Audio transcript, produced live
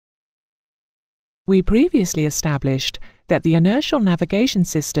We previously established that the Inertial Navigation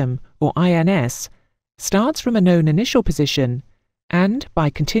System, or INS, starts from a known initial position and, by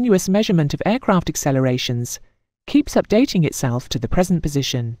continuous measurement of aircraft accelerations, keeps updating itself to the present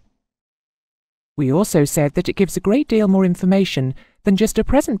position. We also said that it gives a great deal more information than just a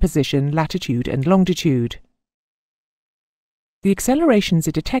present position, latitude and longitude. The accelerations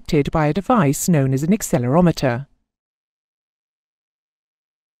are detected by a device known as an accelerometer.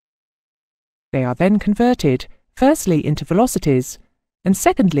 They are then converted, firstly into velocities, and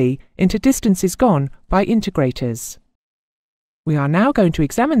secondly into distances gone by integrators. We are now going to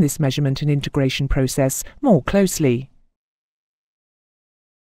examine this measurement and integration process more closely.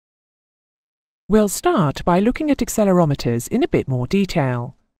 We'll start by looking at accelerometers in a bit more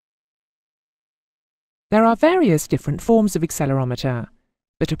detail. There are various different forms of accelerometer,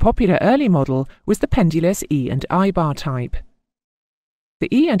 but a popular early model was the pendulous E and I bar type. The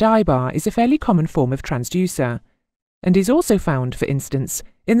E and I bar is a fairly common form of transducer, and is also found, for instance,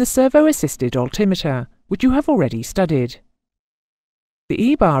 in the servo-assisted altimeter, which you have already studied. The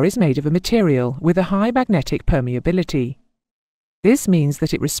E bar is made of a material with a high magnetic permeability. This means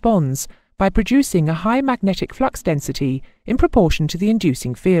that it responds by producing a high magnetic flux density in proportion to the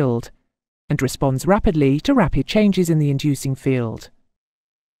inducing field, and responds rapidly to rapid changes in the inducing field.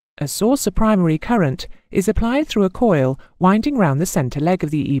 A source of primary current is applied through a coil winding round the centre leg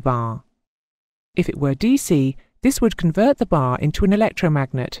of the E-bar. If it were DC, this would convert the bar into an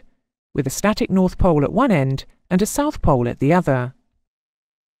electromagnet, with a static north pole at one end and a south pole at the other.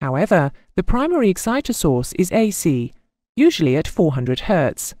 However, the primary exciter source is AC, usually at 400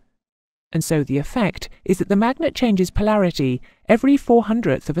 Hz, and so the effect is that the magnet changes polarity every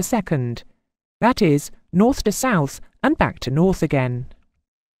 400th of a second, that is, north to south and back to north again.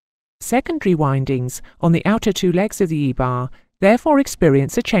 Secondary windings on the outer two legs of the E-bar therefore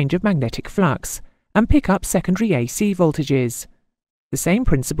experience a change of magnetic flux and pick up secondary AC voltages, the same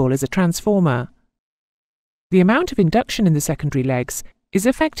principle as a transformer. The amount of induction in the secondary legs is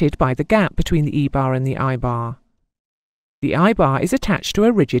affected by the gap between the E-bar and the I-bar. The I-bar is attached to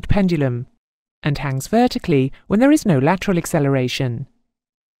a rigid pendulum and hangs vertically when there is no lateral acceleration.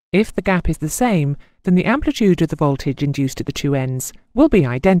 If the gap is the same, then the amplitude of the voltage induced at the two ends will be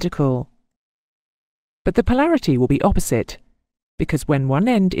identical. But the polarity will be opposite, because when one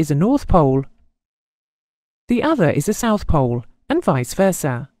end is a north pole, the other is a south pole, and vice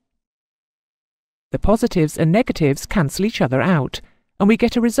versa. The positives and negatives cancel each other out, and we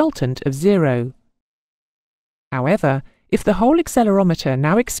get a resultant of 0. However, if the whole accelerometer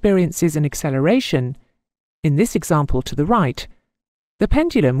now experiences an acceleration, in this example to the right, the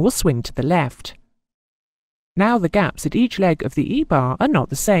pendulum will swing to the left. Now the gaps at each leg of the E-bar are not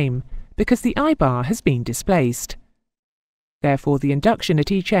the same, because the I-bar has been displaced. Therefore the induction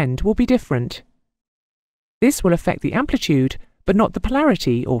at each end will be different. This will affect the amplitude, but not the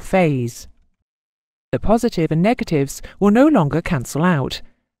polarity or phase. The positive and negatives will no longer cancel out,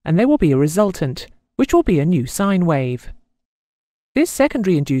 and there will be a resultant, which will be a new sine wave. This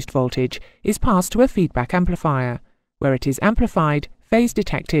secondary induced voltage is passed to a feedback amplifier, where it is amplified, phase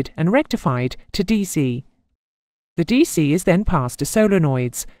detected and rectified to DC. The DC is then passed to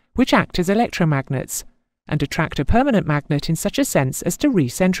solenoids, which act as electromagnets, and attract a permanent magnet in such a sense as to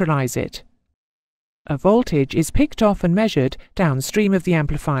recentralize it. A voltage is picked off and measured downstream of the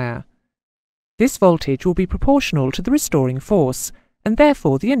amplifier. This voltage will be proportional to the restoring force, and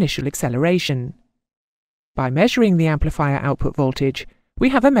therefore the initial acceleration. By measuring the amplifier output voltage, we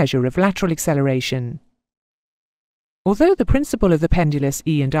have a measure of lateral acceleration. Although the principle of the pendulous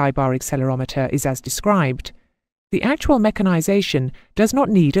E and I bar accelerometer is as described, the actual mechanization does not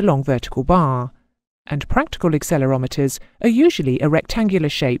need a long vertical bar, and practical accelerometers are usually a rectangular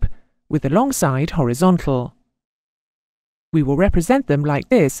shape, with the long side horizontal. We will represent them like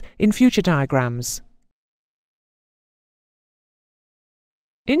this in future diagrams.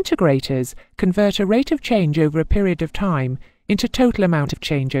 Integrators convert a rate of change over a period of time into total amount of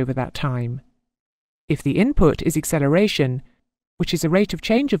change over that time. If the input is acceleration, which is a rate of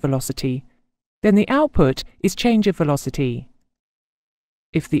change of velocity, then the output is change of velocity.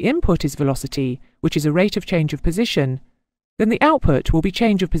 If the input is velocity, which is a rate of change of position, then the output will be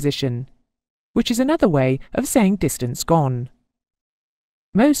change of position, which is another way of saying distance gone.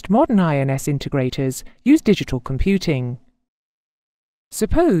 Most modern INS integrators use digital computing.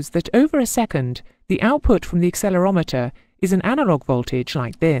 Suppose that over a second, the output from the accelerometer is an analog voltage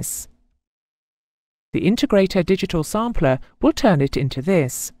like this. The integrator digital sampler will turn it into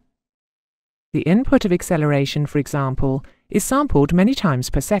this. The input of acceleration, for example, is sampled many times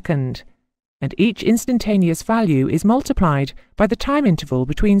per second, and each instantaneous value is multiplied by the time interval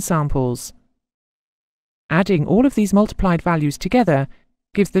between samples. Adding all of these multiplied values together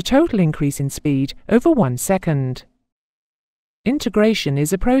gives the total increase in speed over 1 second. Integration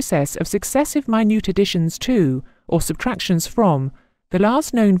is a process of successive minute additions to, or subtractions from, the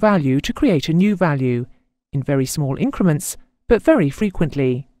last known value to create a new value, in very small increments, but very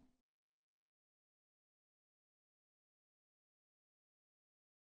frequently.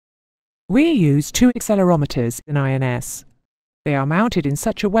 We use two accelerometers in INS. They are mounted in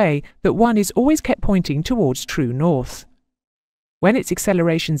such a way that one is always kept pointing towards true north. When its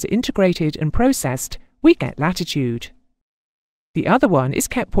accelerations are integrated and processed, we get latitude. The other one is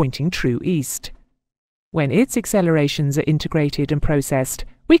kept pointing true east. When its accelerations are integrated and processed,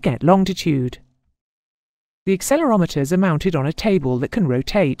 we get longitude. The accelerometers are mounted on a table that can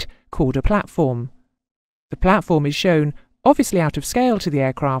rotate, called a platform. The platform is shown, obviously out of scale to the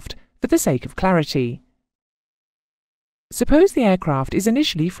aircraft, for the sake of clarity. Suppose the aircraft is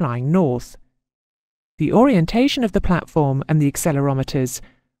initially flying north. The orientation of the platform and the accelerometers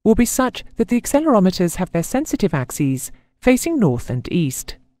will be such that the accelerometers have their sensitive axes facing north and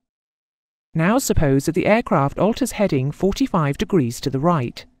east. Now suppose that the aircraft alters heading 45 degrees to the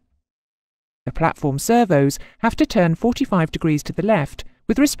right. The platform servos have to turn 45 degrees to the left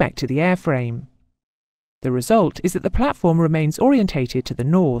with respect to the airframe. The result is that the platform remains orientated to the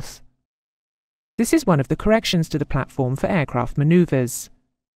north. This is one of the corrections to the platform for aircraft maneuvers.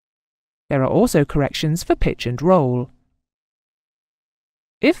 There are also corrections for pitch and roll.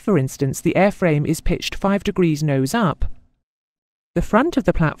 If, for instance, the airframe is pitched 5 degrees nose up, the front of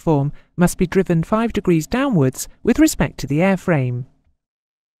the platform must be driven 5 degrees downwards with respect to the airframe.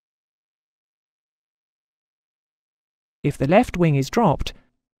 If the left wing is dropped,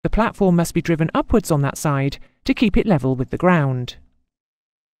 the platform must be driven upwards on that side to keep it level with the ground.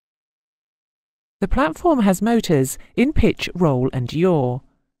 The platform has motors in pitch, roll and yaw.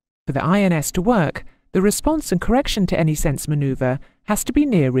 For the INS to work, the response and correction to any sense manoeuvre has to be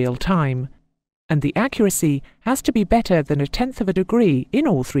near real time, and the accuracy has to be better than 1/10 of a degree in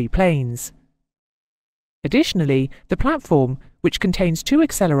all three planes. Additionally, the platform, which contains 2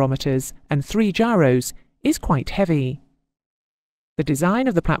 accelerometers and 3 gyros, is quite heavy. The design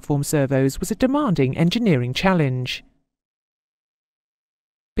of the platform servos was a demanding engineering challenge.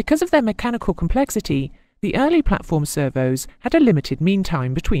 Because of their mechanical complexity, the early platform servos had a limited mean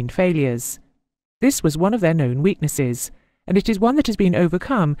time between failures. This was one of their known weaknesses, and it is one that has been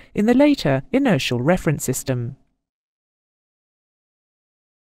overcome in the later inertial reference system.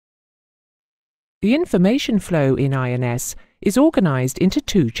 The information flow in INS is organized into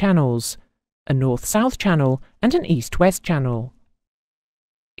 2 channels, a north-south channel and an east-west channel.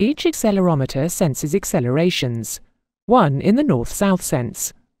 Each accelerometer senses accelerations, one in the north-south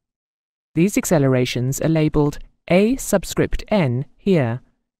sense. These accelerations are labelled A subscript n here.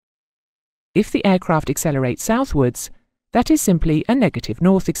 If the aircraft accelerates southwards, that is simply a negative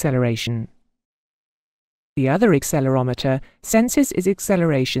north acceleration. The other accelerometer senses its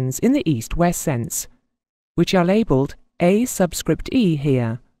accelerations in the east-west sense, which are labelled A subscript e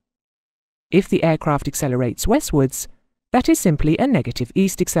here. If the aircraft accelerates westwards, that is simply a negative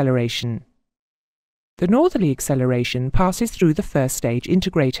east acceleration. The northerly acceleration passes through the first stage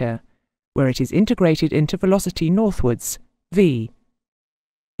integrator, where it is integrated into velocity northwards, v.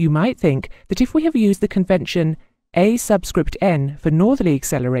 You might think that if we have used the convention A subscript n for northerly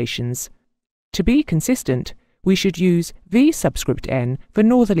accelerations, to be consistent, we should use v subscript n for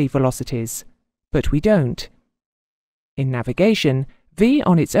northerly velocities, but we don't. In navigation, v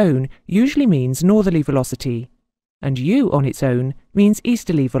on its own usually means northerly velocity, and u on its own means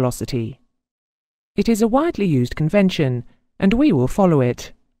easterly velocity. It is a widely used convention, and we will follow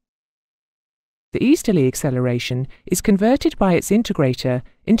it. The easterly acceleration is converted by its integrator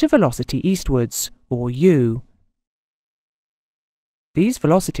into velocity eastwards, or u. These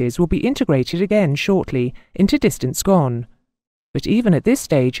velocities will be integrated again shortly into distance gone, but even at this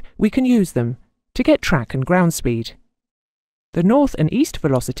stage we can use them to get track and ground speed. The north and east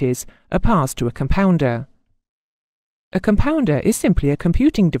velocities are passed to a compounder. A compounder is simply a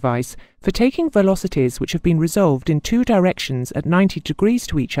computing device for taking velocities which have been resolved in 2 directions at 90 degrees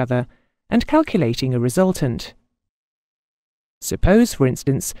to each other and calculating a resultant. Suppose, for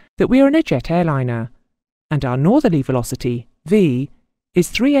instance, that we are in a jet airliner, and our northerly velocity, v, is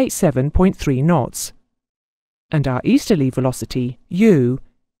 387.3 knots, and our easterly velocity, u,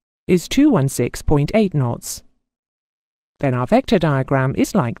 is 216.8 knots. Then our vector diagram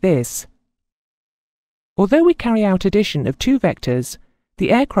is like this. Although we carry out addition of 2 vectors,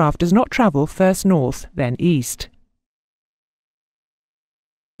 the aircraft does not travel first north, then east.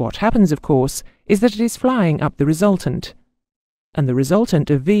 What happens, of course, is that it is flying up the resultant. and the resultant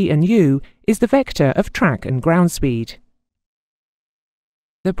of v and u is the vector of track and ground speed.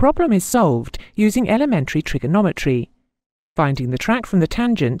 The problem is solved using elementary trigonometry, finding the track from the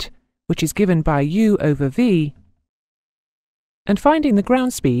tangent, which is given by u over v, and finding the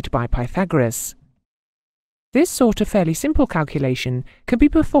ground speed by Pythagoras. This sort of fairly simple calculation can be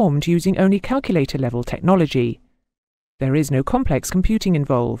performed using only calculator-level technology. There is no complex computing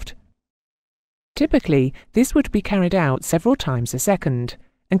involved. Typically, this would be carried out several times a second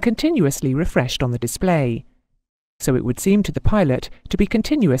and continuously refreshed on the display, so it would seem to the pilot to be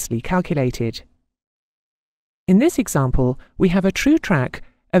continuously calculated. In this example, we have a true track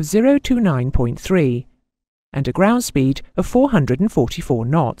of 029.3 and a ground speed of 444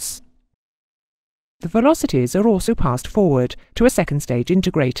 knots. The velocities are also passed forward to a second stage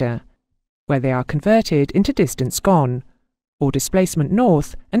integrator, where they are converted into distance gone, or displacement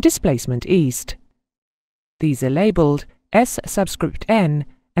north and displacement east. These are labelled S subscript n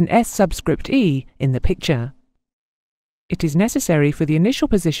and S subscript e in the picture. It is necessary for the initial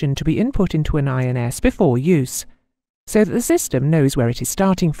position to be input into an INS before use, so that the system knows where it is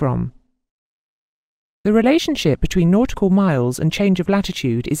starting from. The relationship between nautical miles and change of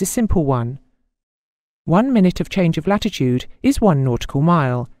latitude is a simple one. 1 minute of change of latitude is 1 nautical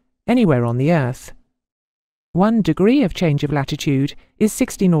mile, anywhere on the Earth. 1 degree of change of latitude is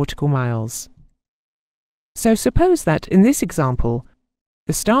 60 nautical miles. So suppose that, in this example,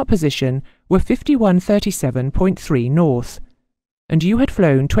 the start position were 5137.3 north, and you had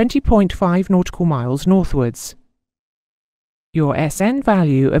flown 20.5 nautical miles northwards. Your SN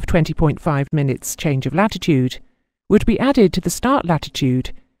value of 20.5 minutes change of latitude would be added to the start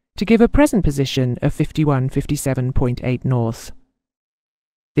latitude to give a present position of 5157.8 north.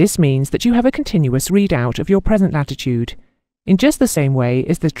 This means that you have a continuous readout of your present latitude, in just the same way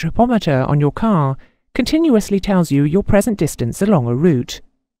as the tripometer on your car continuously tells you your present distance along a route.